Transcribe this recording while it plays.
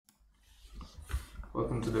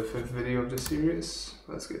Welcome to the 5th video of the series.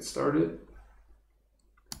 Let's get started.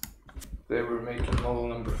 Today we're making model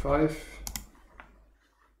number 5.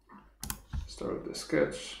 Start with the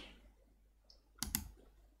sketch.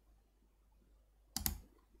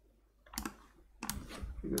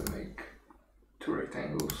 We're gonna make 2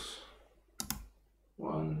 rectangles.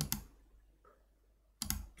 One,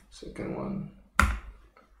 second one.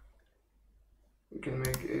 We can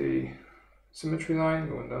make a symmetry line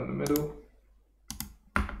going down the middle.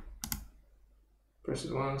 Press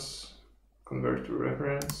it once, convert to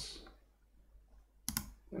reference,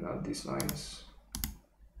 and add these lines,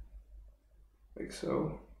 like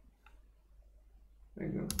so.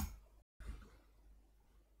 Make them.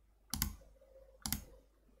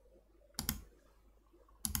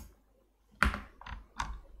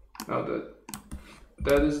 Now that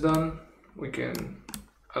that is done, we can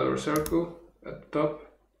add our circle at the top.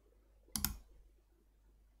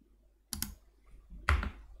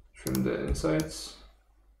 Trim the insides.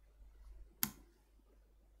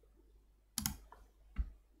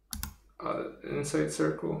 Add an inside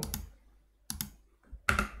circle.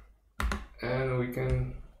 And we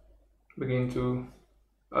can begin to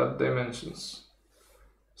add dimensions.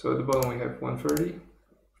 So at the bottom we have 130.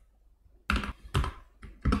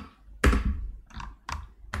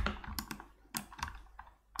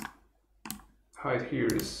 Height here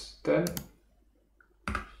is 10.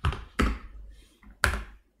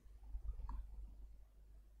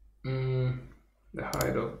 The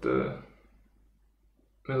height of the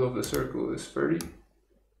middle of the circle is 30.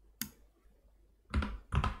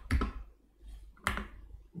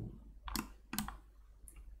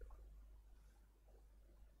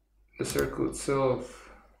 The circle itself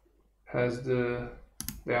has the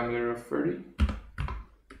diameter of 30.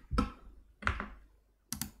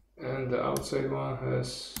 And the outside one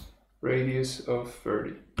has radius of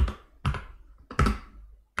 30.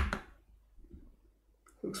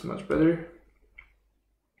 Looks much better.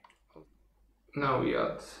 Now we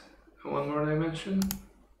add one more dimension.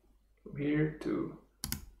 From here to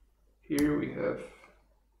here we have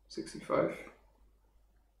 65.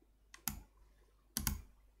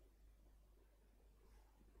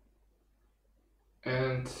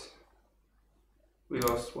 And we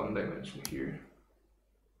lost one dimension here.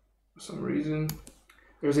 For some reason.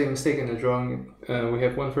 There's a mistake in the drawing. We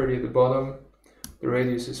have 130 at the bottom. The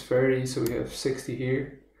radius is 30, so we have 60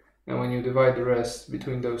 here. And when you divide the rest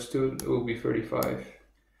between those two, it will be 35.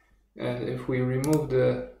 And if we remove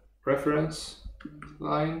the reference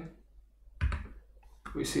line,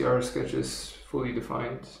 we see our sketch is fully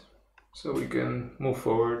defined. So we can move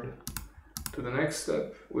forward to the next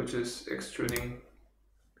step, which is extruding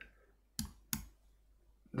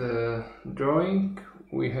the drawing.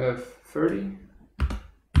 We have 30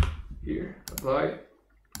 here, apply.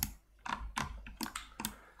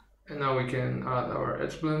 And now we can add our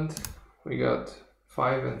edge blend. We got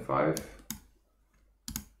 5 and 5.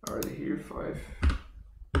 Already here, 5.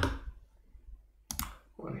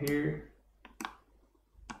 One here.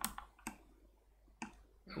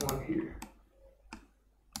 And one here.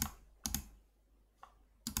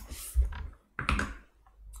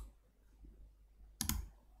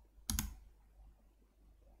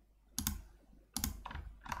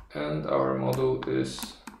 And our model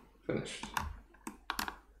is finished.